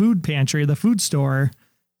the food pantry, the food store.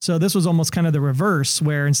 So this was almost kind of the reverse,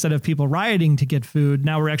 where instead of people rioting to get food,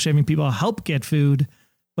 now we're actually having people help get food,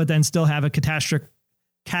 but then still have a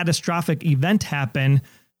catastrophic event happen.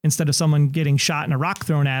 Instead of someone getting shot and a rock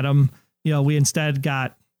thrown at them, we instead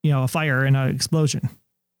got, a fire and an explosion.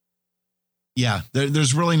 Yeah,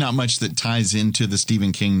 there's really not much that ties into the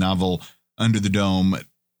Stephen King novel Under the Dome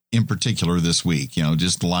in particular this week.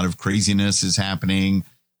 Just a lot of craziness is happening.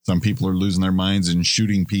 Some people are losing their minds and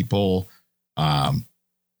shooting people. There's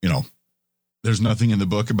nothing in the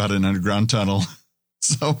book about an underground tunnel.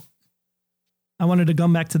 So I wanted to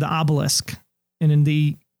come back to the obelisk and in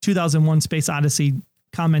the 2001 Space Odyssey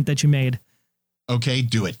comment that you made. Okay,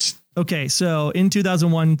 do it. Okay, so in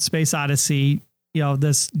 2001 Space Odyssey,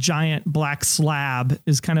 this giant black slab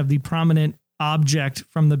is kind of the prominent object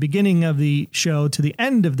from the beginning of the show to the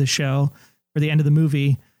end of the show, or the end of the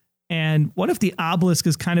movie. And what if the obelisk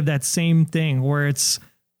is kind of that same thing, where it's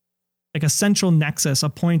like a central nexus, a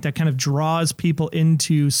point that kind of draws people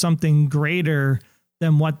into something greater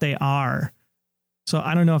than what they are? So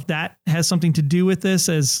I don't know if that has something to do with this,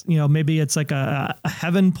 as maybe it's like a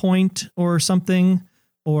heaven point or something,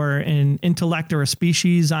 or an intellect or a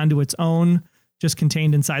species onto its own, just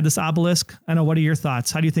contained inside this obelisk. I know. What are your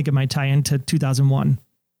thoughts? How do you think it might tie into 2001?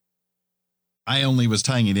 I only was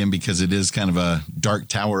tying it in because it is kind of a dark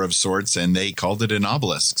tower of sorts, and they called it an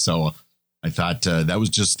obelisk. So I thought that was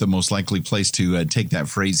just the most likely place to take that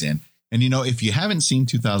phrase in. And, if you haven't seen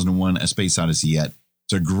 2001 A Space Odyssey yet,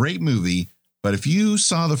 it's a great movie. But if you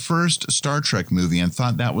saw the first Star Trek movie and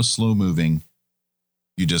thought that was slow moving,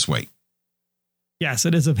 you just wait. Yes,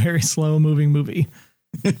 it is a very slow moving movie.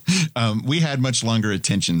 We had much longer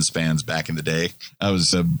attention spans back in the day. I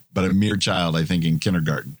was but a mere child, I think, in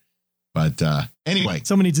kindergarten. But anyway,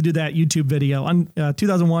 someone needs to do that YouTube video on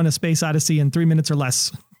 2001 A Space Odyssey in 3 minutes or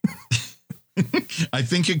less. I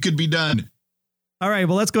think it could be done. All right,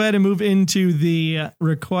 well, let's go ahead and move into the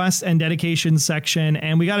requests and dedication section.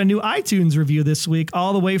 And we got a new iTunes review this week,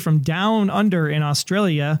 all the way from down under in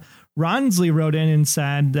Australia. Ronsley wrote in and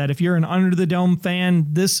said that if you're an Under the Dome fan,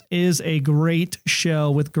 this is a great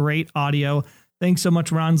show with great audio. Thanks so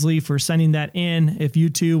much, Ronsley, for sending that in. If you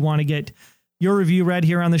too want to get your review read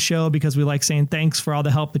here on the show, because we like saying thanks for all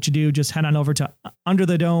the help that you do, just head on over to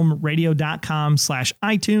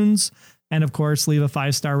underthedomeradio.com/iTunes. And of course, leave a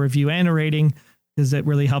 5-star review and a rating, because it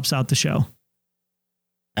really helps out the show.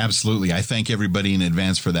 Absolutely. I thank everybody in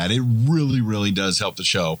advance for that. It really, really does help the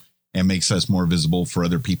show and makes us more visible for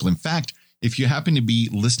other people. In fact, if you happen to be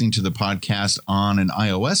listening to the podcast on an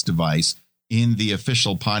iOS device in the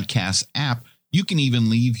official podcast app, you can even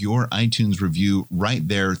leave your iTunes review right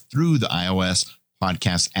there through the iOS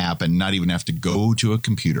podcast app and not even have to go to a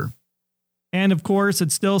computer. And of course,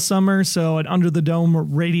 it's still summer, so an Under the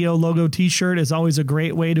Dome Radio logo t-shirt is always a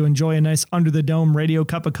great way to enjoy a nice Under the Dome Radio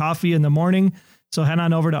cup of coffee in the morning. So head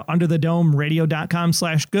on over to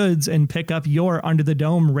underthedomeradio.com/goods and pick up your Under the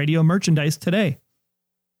Dome Radio merchandise today.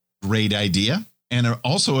 Great idea. And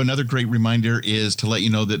also another great reminder is to let you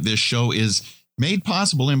know that this show is made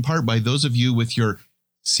possible in part by those of you with your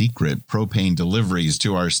secret propane deliveries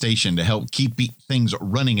to our station to help keep things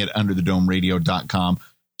running at underthedomeradio.com.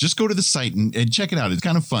 Just go to the site and check it out. It's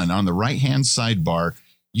kind of fun. On the right-hand sidebar,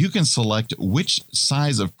 you can select which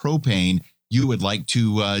size of propane you would like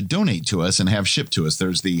to donate to us and have shipped to us.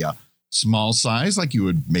 There's the small size, like you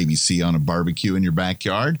would maybe see on a barbecue in your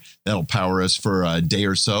backyard. That'll power us for a day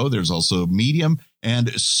or so. There's also medium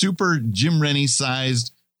and super Jim Rennie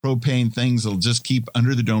sized propane things that'll just keep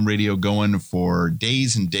Under the Dome Radio going for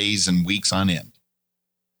days and days and weeks on end.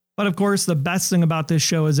 But of course, the best thing about this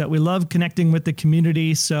show is that we love connecting with the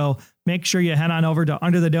community. So make sure you head on over to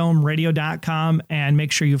underthedomeradio.com and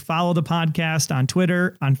make sure you follow the podcast on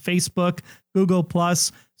Twitter, on Facebook, Google+,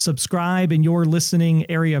 subscribe in your listening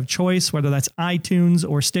area of choice, whether that's iTunes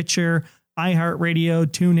or Stitcher, iHeartRadio,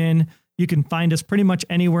 TuneIn. You can find us pretty much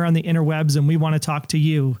anywhere on the interwebs, and we want to talk to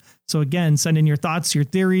you. So again, send in your thoughts, your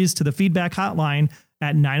theories to the feedback hotline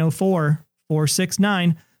at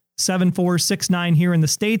 904-469-7469 here in the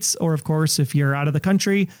States. Or of course, if you're out of the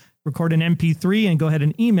country, record an MP3 and go ahead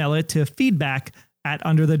and email it to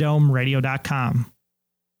feedback@underthedomeradio.com.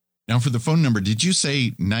 Now for the phone number, did you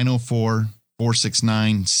say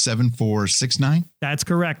 904-469-7469? That's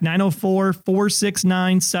correct.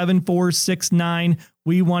 904-469-7469.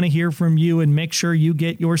 We want to hear from you, and make sure you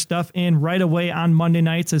get your stuff in right away on Monday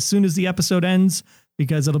nights as soon as the episode ends,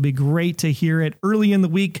 because it'll be great to hear it early in the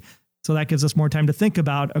week. So that gives us more time to think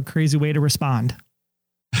about a crazy way to respond.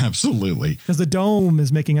 Absolutely. Because the dome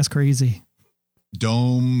is making us crazy.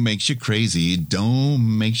 Dome makes you crazy.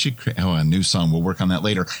 Dome makes you crazy. Oh, a new song. We'll work on that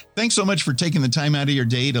later. Thanks so much for taking the time out of your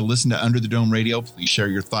day to listen to Under the Dome Radio. Please share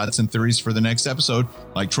your thoughts and theories for the next episode.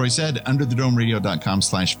 Like Troy said,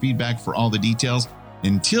 underthedomeradio.com/feedback for all the details.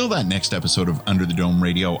 Until that next episode of Under the Dome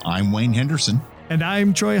Radio, I'm Wayne Henderson. And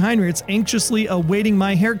I'm Troy Heinrichs, anxiously awaiting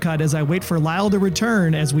my haircut as I wait for Lyle to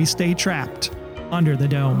return as we stay trapped under the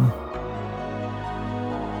dome.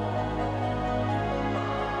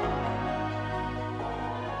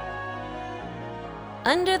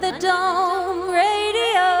 Under the Dome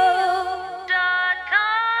Radio.com.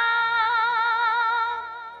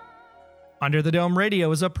 Under the Dome Radio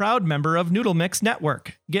is a proud member of Noodle Mix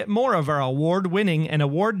Network. Get more of our award-winning and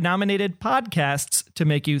award-nominated podcasts to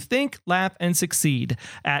make you think, laugh, and succeed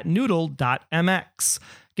at noodle.mx.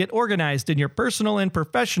 Get organized in your personal and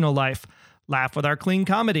professional life. Laugh with our clean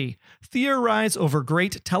comedy. Theorize over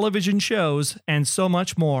great television shows, and so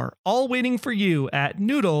much more. All waiting for you at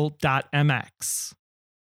noodle.mx.